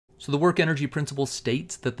So the work energy principle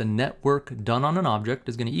states that the net work done on an object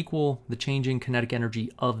is going to equal the change in kinetic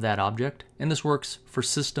energy of that object. And this works for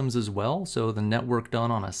systems as well. So the net work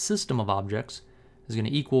done on a system of objects is going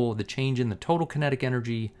to equal the change in the total kinetic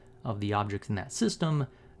energy of the objects in that system.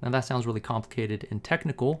 Now that sounds really complicated and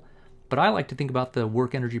technical, but I like to think about the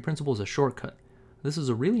work energy principle as a shortcut. This is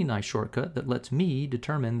a really nice shortcut that lets me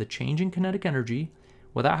determine the change in kinetic energy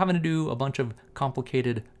without having to do a bunch of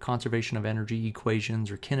complicated conservation of energy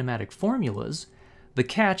equations or kinematic formulas. The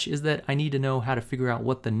catch is that I need to know how to figure out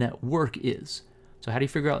what the net work is. So how do you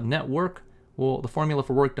figure out net work? Well, the formula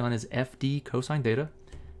for work done is FD cosine theta.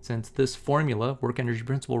 Since this formula, work energy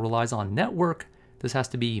principle, relies on net work, this has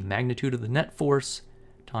to be magnitude of the net force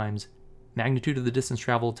times magnitude of the distance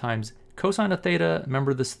traveled times cosine of theta.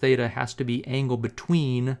 Remember, this theta has to be angle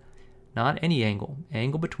between, not any angle,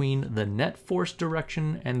 angle between the net force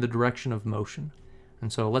direction and the direction of motion.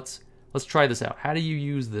 And so let's try this out. How do you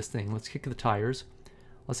use this thing? Let's kick the tires.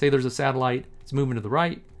 Let's say there's a satellite, it's moving to the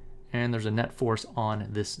right, and there's a net force on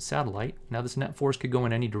this satellite. Now this net force could go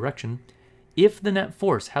in any direction. If the net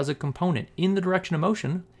force has a component in the direction of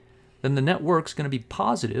motion, then the net work's going to be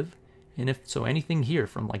positive. And if so, anything here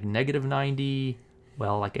from like negative 90,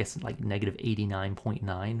 well, I guess like negative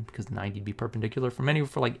 89.9, because 90 would be perpendicular, from anywhere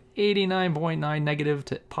from like 89.9 negative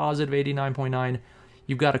to positive 89.9,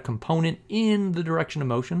 you've got a component in the direction of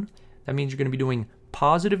motion. That means you're going to be doing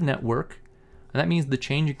positive net work, and that means the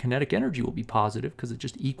change in kinetic energy will be positive because it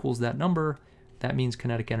just equals that number. That means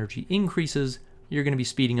kinetic energy increases, you're going to be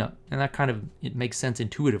speeding up, and that kind of, it makes sense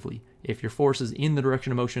intuitively. If your force is in the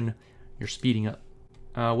direction of motion, you're speeding up.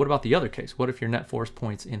 What about the other case? What if your net force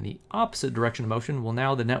points in the opposite direction of motion? Well,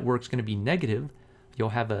 now the net work's going to be negative. You'll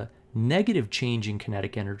have a negative change in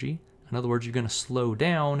kinetic energy. In other words, you're going to slow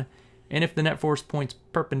down. And if the net force points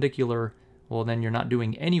perpendicular, well, then you're not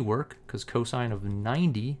doing any work because cosine of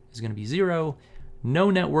 90 is going to be 0.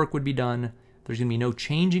 No net work would be done. There's going to be no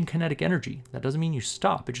change in kinetic energy. That doesn't mean you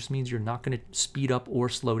stop. It just means you're not going to speed up or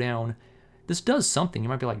slow down. This does something. You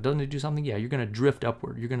might be like, doesn't it do something? Yeah, you're going to drift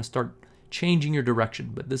upward. You're going to start changing your direction,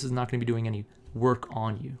 but this is not going to be doing any work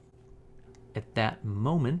on you at that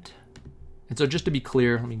moment. And so just to be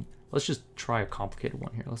clear, let's just try a complicated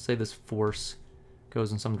one here. Let's say this force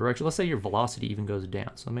goes in some direction. Let's say your velocity even goes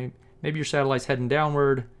down. So maybe your satellite's heading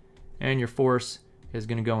downward and your force is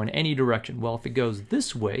going to go in any direction. Well, if it goes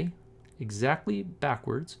this way, exactly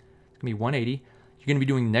backwards, it's going to be 180. You're going to be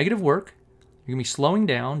doing negative work. You're going to be slowing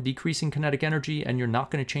down, decreasing kinetic energy, and you're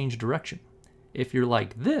not going to change direction. If you're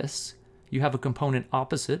like this, you have a component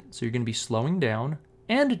opposite, so you're going to be slowing down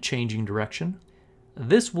and changing direction.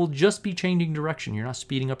 This will just be changing direction. You're not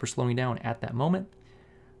speeding up or slowing down at that moment.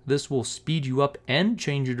 This will speed you up and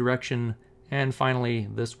change your direction. And finally,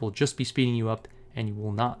 this will just be speeding you up and you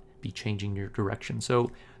will not be changing your direction. So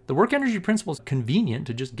the work energy principle is convenient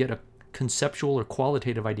to just get a conceptual or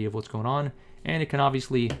qualitative idea of what's going on. And it can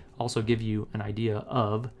obviously also give you an idea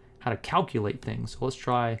of how to calculate things. So let's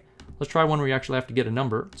try one where you actually have to get a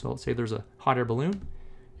number. So let's say there's a hot air balloon,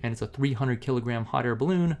 and it's a 300 kilogram hot air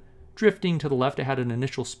balloon drifting to the left. It had an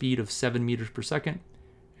initial speed of 7 meters per second,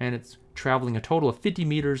 and it's traveling a total of 50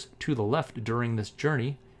 meters to the left during this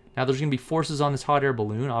journey. Now there's going to be forces on this hot air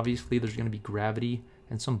balloon. Obviously there's going to be gravity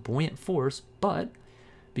and some buoyant force, but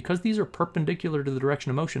because these are perpendicular to the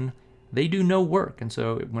direction of motion, they do no work. And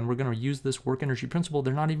so when we're going to use this work energy principle,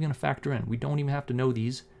 they're not even going to factor in. We don't even have to know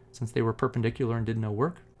these since they were perpendicular and did no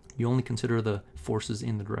work. You only consider the forces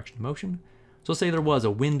in the direction of motion. So say there was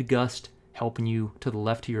a wind gust helping you to the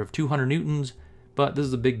left here of 200 newtons, but this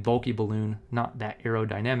is a big bulky balloon, not that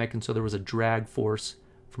aerodynamic, and so there was a drag force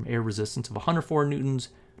from air resistance of 104 newtons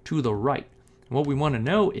to the right. And what we want to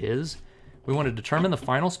know is, we want to determine the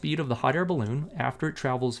final speed of the hot air balloon after it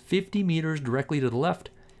travels 50 meters directly to the left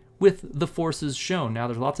with the forces shown. Now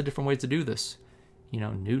there's lots of different ways to do this. You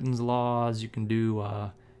know, Newton's laws, you can do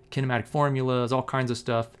kinematic formulas, all kinds of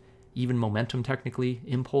stuff. Even momentum technically,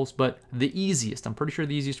 impulse, but the easiest, I'm pretty sure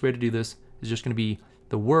the easiest way to do this is just going to be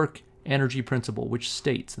the work energy principle, which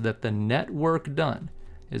states that the net work done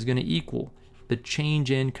is going to equal the change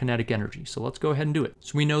in kinetic energy. So let's go ahead and do it.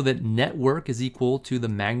 So we know that net work is equal to the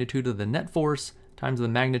magnitude of the net force times the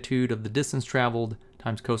magnitude of the distance traveled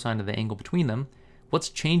times cosine of the angle between them. What's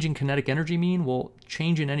change in kinetic energy mean? Well,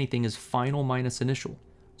 change in anything is final minus initial.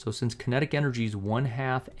 So since kinetic energy is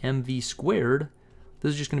 1/2 mv squared,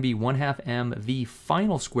 this is just going to be 1/2 mv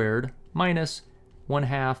final squared minus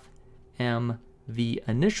 1/2 mv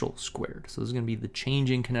initial squared. So this is going to be the change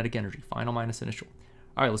in kinetic energy, final minus initial.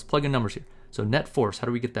 All right, let's plug in numbers here. So net force, how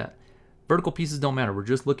do we get that? Vertical pieces don't matter. We're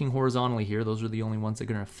just looking horizontally here. Those are the only ones that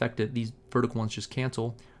are going to affect it. These vertical ones just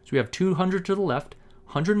cancel. So we have 200 to the left,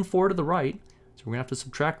 104 to the right, so we're going to have to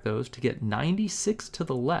subtract those to get 96 to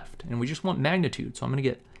the left. And we just want magnitude, so I'm going to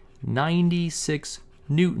get 96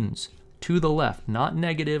 newtons to the left, not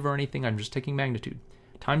negative or anything, I'm just taking magnitude.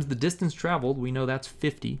 Times the distance traveled, we know that's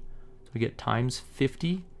 50, so we get times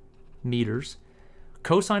 50 meters.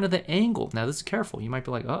 Cosine of the angle, now this is careful, you might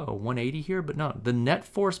be like, uh-oh, 180 here, but no, the net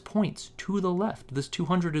force points to the left. This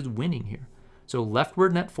 200 is winning here. So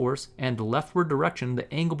leftward net force and leftward direction,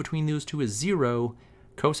 the angle between those two is 0.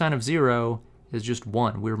 Cosine of 0 is just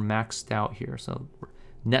 1. We're maxed out here. So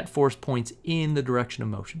net force points in the direction of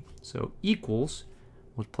motion. So equals,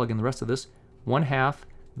 we'll plug in the rest of this, 1/2,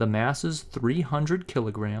 the mass is 300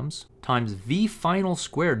 kilograms, times V final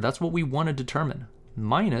squared, that's what we want to determine,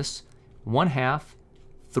 minus 1/2,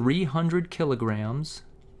 300 kilograms,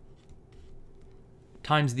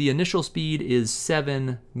 times the initial speed is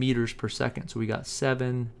 7 meters per second. So we got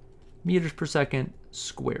 7 meters per second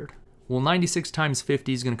squared. Well, 96 times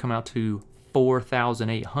 50 is going to come out to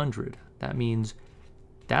 4,800. That means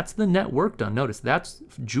that's the net work done. Notice that's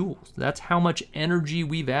joules. That's how much energy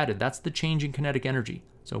we've added. That's the change in kinetic energy.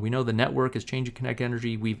 So we know the net work is change in kinetic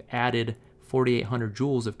energy. We've added 4,800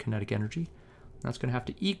 joules of kinetic energy. That's going to have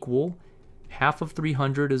to equal half of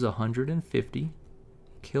 300 is 150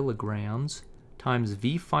 kilograms times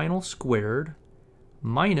V final squared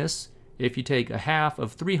minus, if you take a half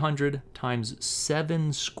of 300 times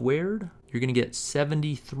 7 squared, you're going to get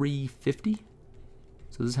 7350.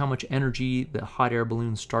 So this is how much energy the hot air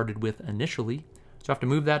balloon started with initially. So I have to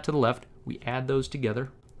move that to the left. We add those together.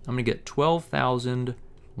 I'm going to get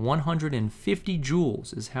 12,150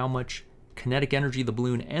 joules is how much kinetic energy the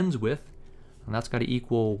balloon ends with. And that's got to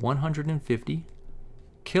equal 150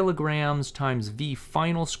 kilograms times V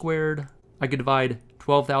final squared. I could divide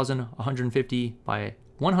 12,150 by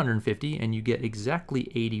 150 and you get exactly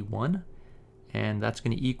 81. And that's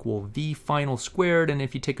going to equal V final squared, and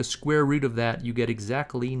if you take a square root of that, you get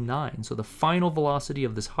exactly 9. So the final velocity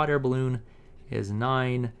of this hot air balloon is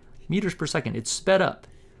 9 meters per second. It's sped up.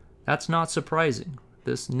 That's not surprising.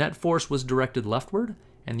 This net force was directed leftward,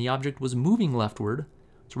 and the object was moving leftward.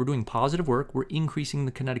 So we're doing positive work. We're increasing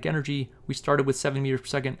the kinetic energy. We started with 7 meters per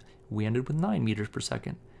second. We ended with 9 meters per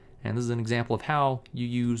second. And this is an example of how you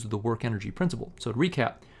use the work energy principle. So to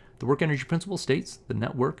recap, the work energy principle states the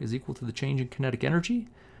net work is equal to the change in kinetic energy.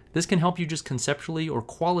 This can help you just conceptually or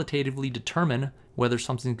qualitatively determine whether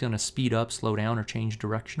something's going to speed up, slow down, or change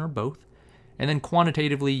direction, or both. And then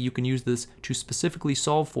quantitatively, you can use this to specifically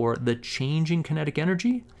solve for the change in kinetic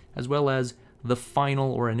energy, as well as the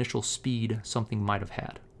final or initial speed something might have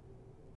had.